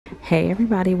Hey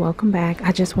everybody, welcome back.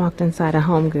 I just walked inside of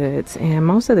Homegoods and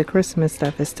most of the Christmas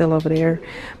stuff is still over there,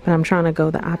 but I'm trying to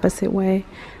go the opposite way.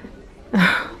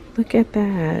 Look at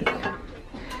that.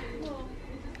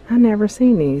 I never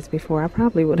seen these before. I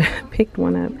probably would have picked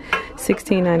one up.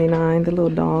 $16.99, the little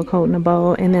dog holding a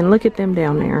bowl, and then look at them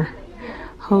down there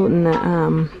holding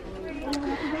the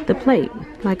plate,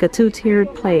 like a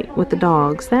two-tiered plate with the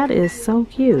dogs. That is so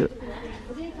cute.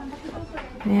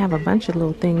 They have a bunch of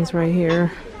little things right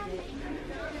here.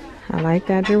 I like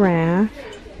that giraffe.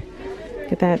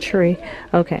 Get that tree.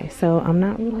 Okay, so I'm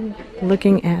not really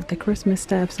looking at the Christmas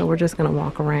stuff, so we're just gonna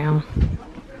walk around.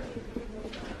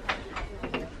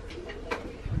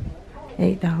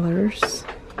 $8.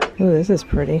 Oh, this is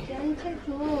pretty.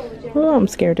 Oh, I'm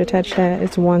scared to touch that.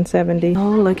 It's $1.70. Oh,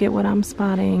 look at what I'm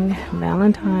spotting.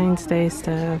 Valentine's Day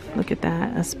stuff. Look at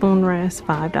that. A spoon rest,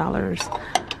 $5.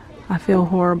 I feel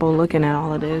horrible looking at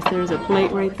all of this. There's a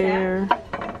plate right there.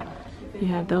 You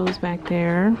have those back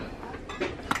there.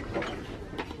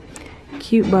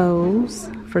 Cute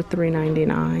bows for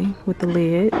 $3.99 with the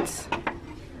lids.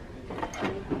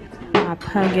 I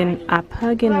pug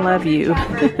and love you.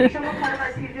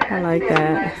 I like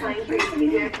that.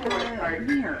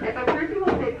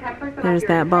 There's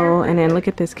that bowl, and then look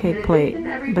at this cake plate.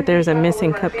 But there's a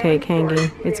missing cupcake hanging.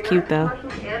 It's cute though.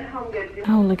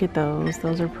 Oh, look at those.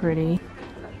 Those are pretty.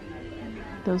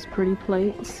 Those pretty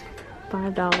plates.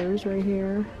 $5 right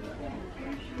here.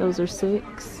 Those are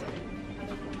 $6.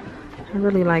 I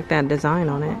really like that design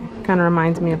on it. Kind of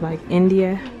reminds me of like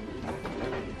India.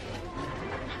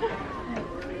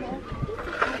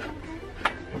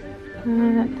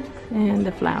 And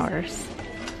the flowers.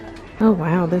 Oh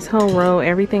wow, this whole row,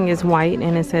 everything is white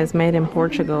and it says made in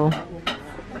Portugal.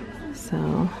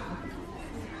 So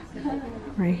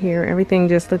right here, everything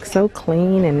just looks so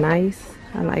clean and nice.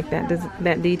 I like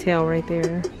that detail right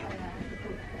there.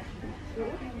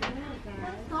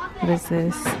 What is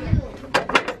this?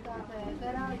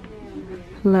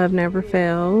 Love Never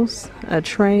Fails. A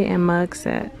tray and mug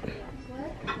set.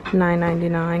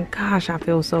 $9.99. Gosh, I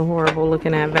feel so horrible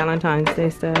looking at Valentine's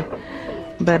Day stuff.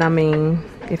 But I mean,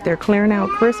 if they're clearing out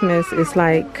Christmas, it's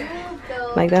like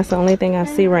that's the only thing I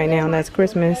see right now, and that's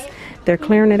Christmas. They're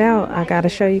clearing it out. I gotta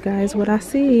show you guys what I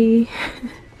see.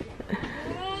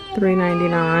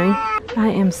 $3.99. I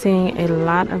am seeing a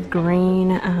lot of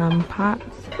green pots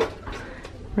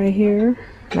right here,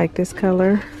 like this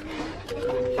color.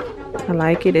 I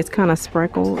like it. It's kind of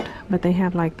speckled, but they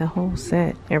have like the whole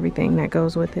set, everything that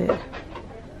goes with it.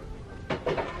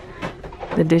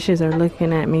 The dishes are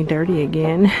looking at me dirty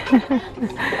again.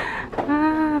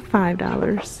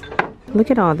 $5.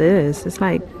 Look at all this. It's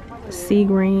like sea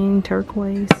green,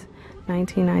 turquoise,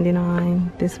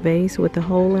 $19.99. This vase with the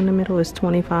hole in the middle is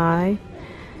 $25.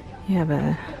 You have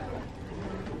a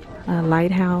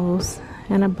lighthouse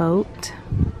and a boat.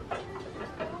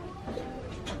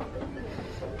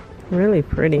 Really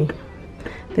pretty.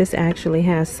 This actually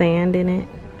has sand in it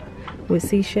with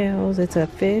seashells. It's a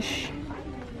fish.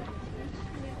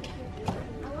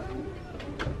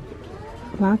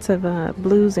 Lots of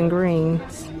blues and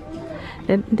greens.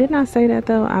 Didn't I say that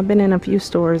though? I've been in a few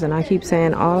stores and I keep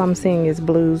saying all I'm seeing is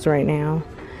blues right now.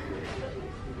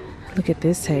 Look at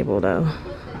this table though.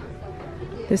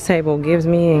 This table gives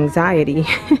me anxiety.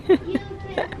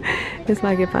 It's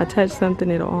like if I touch something,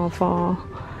 it'll all fall.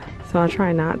 So I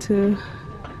try not to.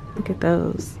 Look at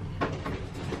those.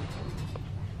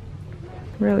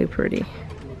 Really pretty.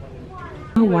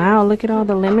 Oh wow, look at all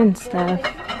the lemon stuff.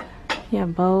 You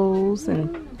have bowls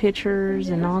and pitchers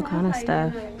and all kind of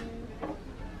stuff.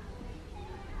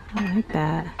 I like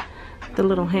that. The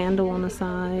little handle on the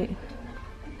side.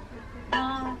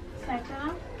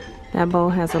 That bowl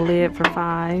has a lid for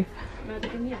 $5.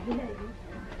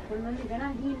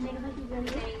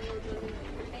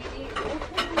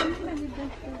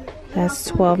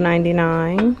 That's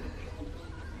 $12.99.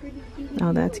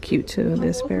 Oh, that's cute too, the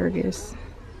asparagus.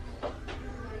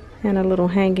 And a little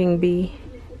hanging bee.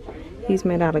 He's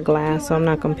made out of glass, so I'm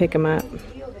not gonna pick him up.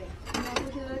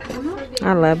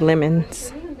 I love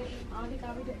lemons.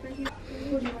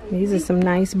 These are some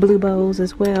nice blue bowls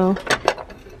as well.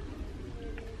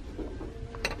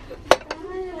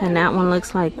 And that one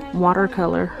looks like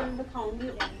watercolor.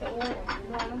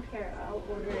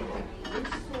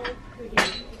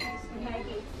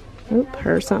 Oop,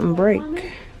 heard something break.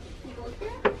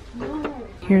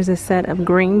 Here's a set of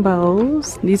green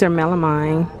bowls. These are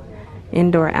melamine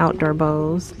indoor-outdoor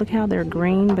bowls. Look how they're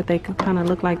green, but they could kind of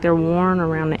look like they're worn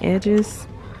around the edges.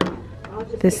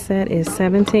 This set is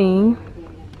 $17.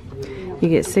 You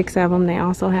get 6 of them. They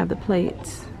also have the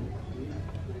plates.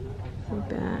 Like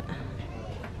that.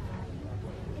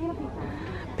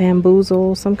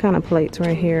 bamboozle, some kind of plates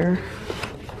right here.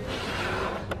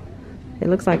 It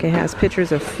looks like it has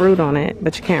pictures of fruit on it,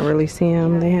 but you can't really see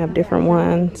them. They have different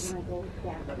ones.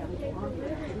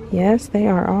 Yes, they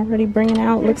are already bringing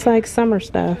out, looks like summer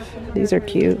stuff. These are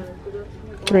cute.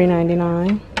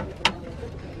 $3.99.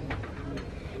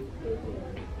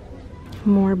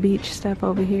 More beach stuff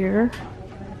over here.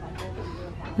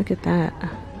 Look at that.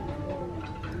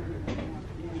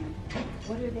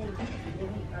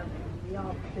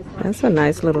 That's a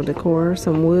nice little decor.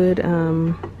 Some wood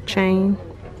chain,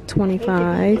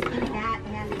 $25.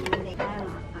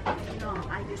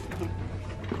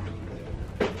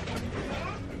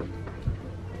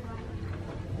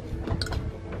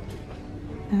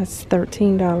 That's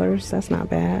 $13. That's not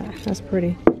bad. That's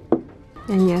pretty.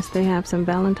 And yes, they have some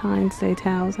Valentine's Day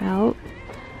towels out.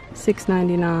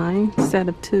 $6.99. Set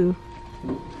of 2.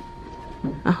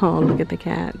 Oh, look at the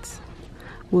cats.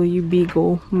 Will you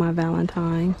beagle my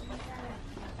Valentine?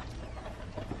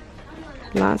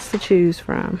 Lots to choose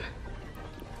from.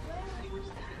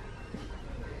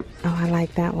 Oh, I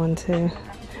like that one too.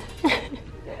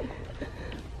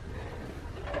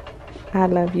 I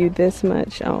love you this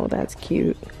much. Oh, that's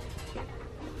cute.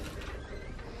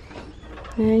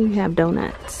 And you have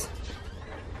donuts.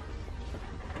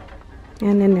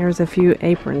 And then there's a few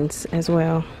aprons as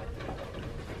well.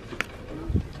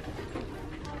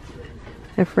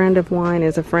 A friend of wine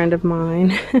is a friend of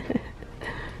mine.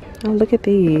 Oh, look at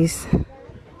these.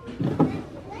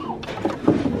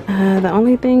 The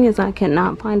only thing is I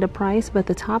cannot find a price, but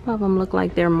the top of them look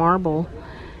like they're marble.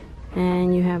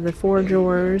 And you have the 4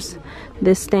 drawers.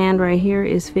 This stand right here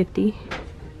is $50.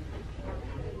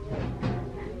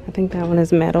 I think that one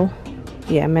is metal.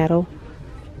 Yeah, metal.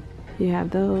 You have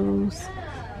those.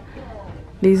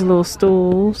 These little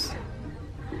stools.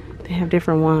 They have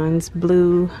different ones.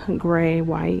 Blue, gray,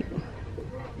 white.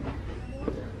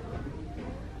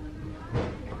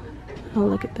 Oh,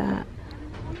 look at that.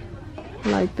 I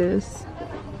like this.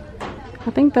 I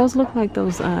think those look like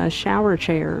those shower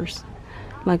chairs.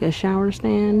 Like a shower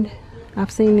stand.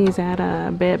 I've seen these at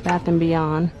Bed Bath &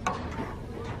 Beyond.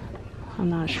 I'm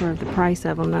not sure of the price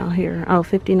of them out here. Oh,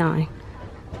 $59.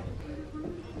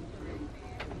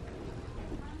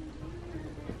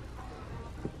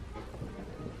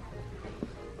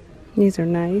 These are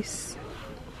nice.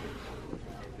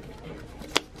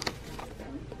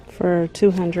 For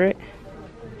 $200.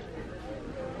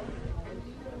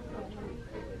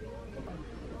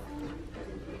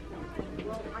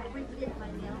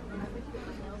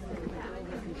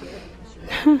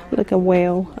 Look, a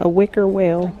whale, a wicker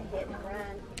whale.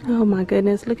 Oh my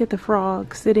goodness, look at the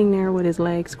frog sitting there with his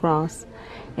legs crossed.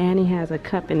 And he has a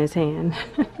cup in his hand.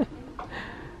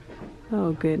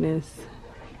 Oh goodness.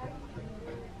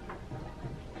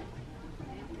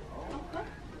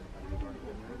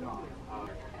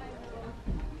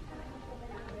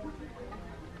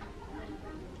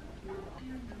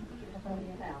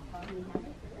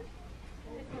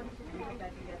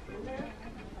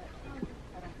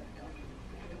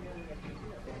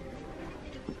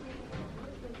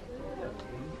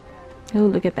 Oh,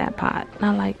 look at that pot.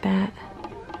 I like that.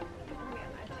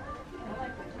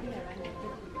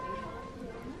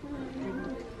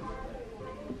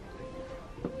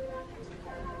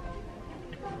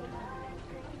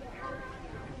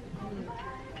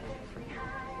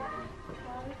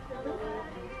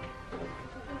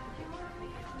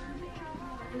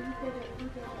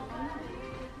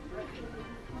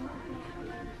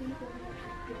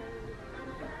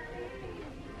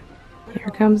 Here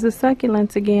comes the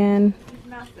succulents again.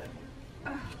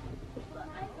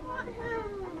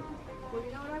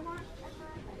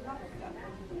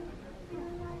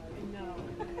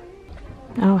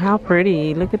 Oh, how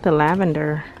pretty. Look at the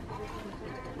lavender.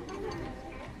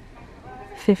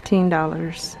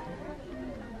 $15.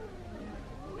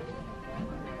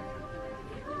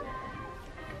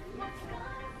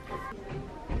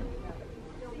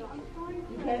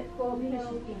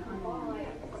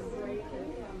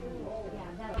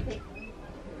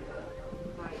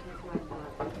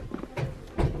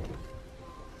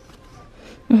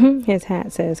 His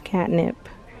hat says catnip.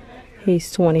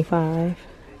 He's 25.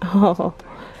 Oh,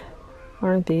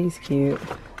 aren't these cute?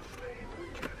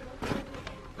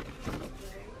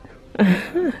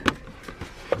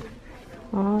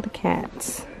 All the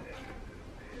cats.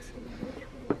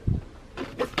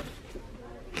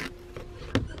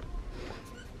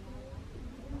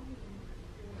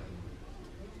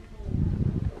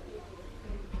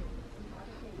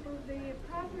 The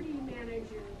property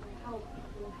manager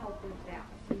will help with that,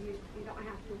 so you don't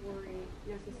have to worry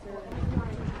necessarily.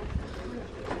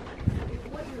 It's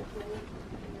wonderful, in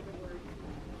other words.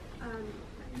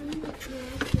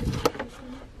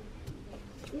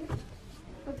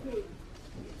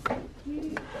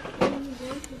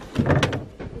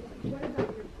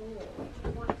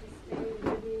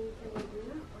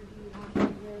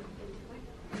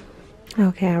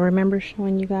 Okay, I remember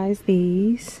showing you guys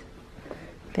these.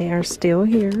 They are still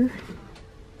here.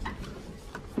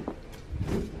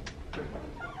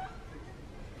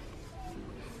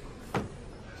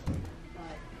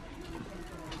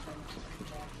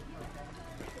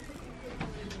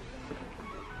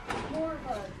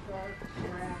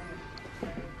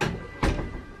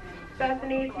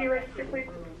 Bethany, can you register, please?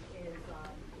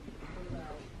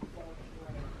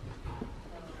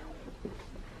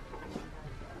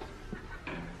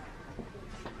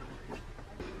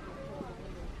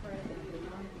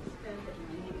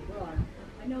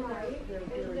 I know they're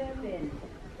very thin.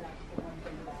 That's the one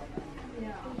thing about them.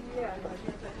 Yeah. I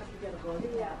guess I have to get a blood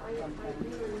sometime.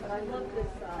 But I love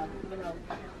this,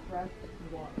 breast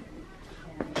walk.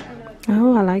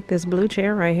 Oh, I like this blue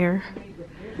chair right here.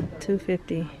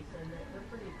 $250.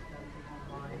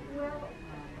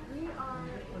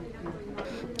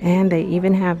 And they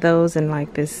even have those in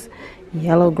like this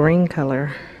yellow-green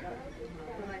color.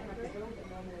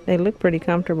 They look pretty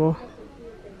comfortable.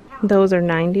 Those are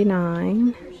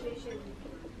 $99.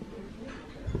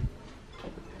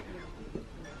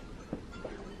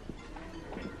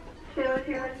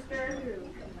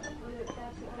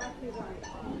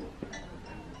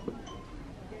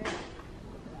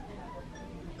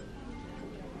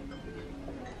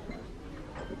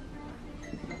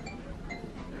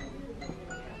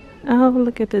 Oh,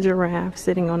 look at the giraffe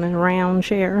sitting on a round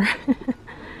chair.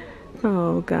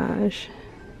 Oh gosh.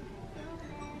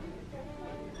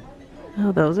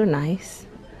 Oh, those are nice.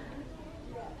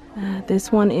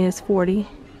 This one is $40.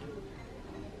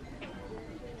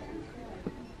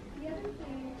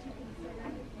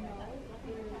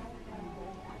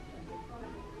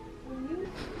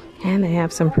 And they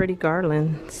have some pretty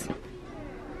garlands.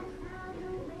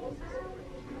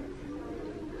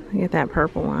 Look at that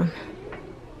purple one.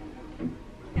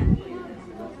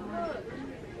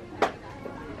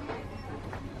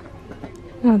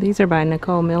 Oh, these are by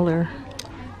Nicole Miller.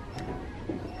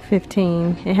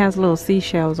 $15. It has little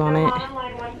seashells on it.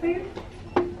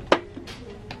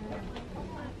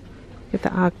 With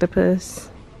the octopus.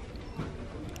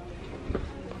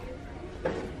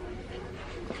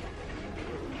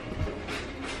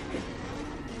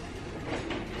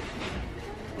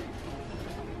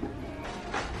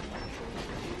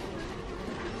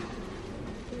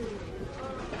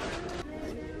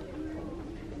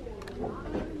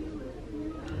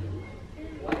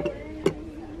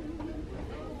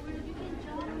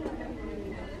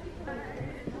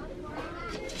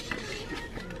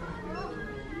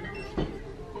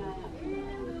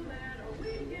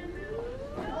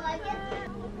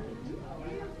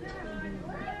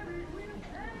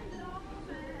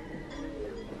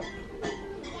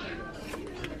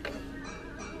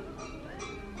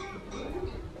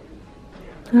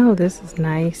 Oh, this is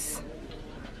nice.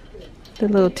 The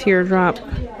little teardrop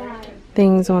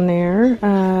things on there.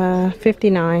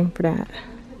 $59 for that.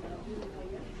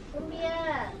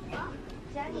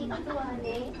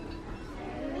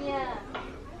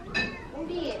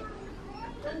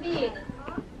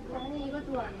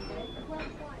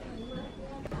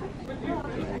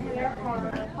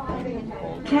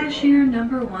 Cashier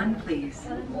number 1, please.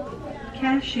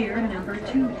 Cashier number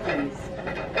 2, please.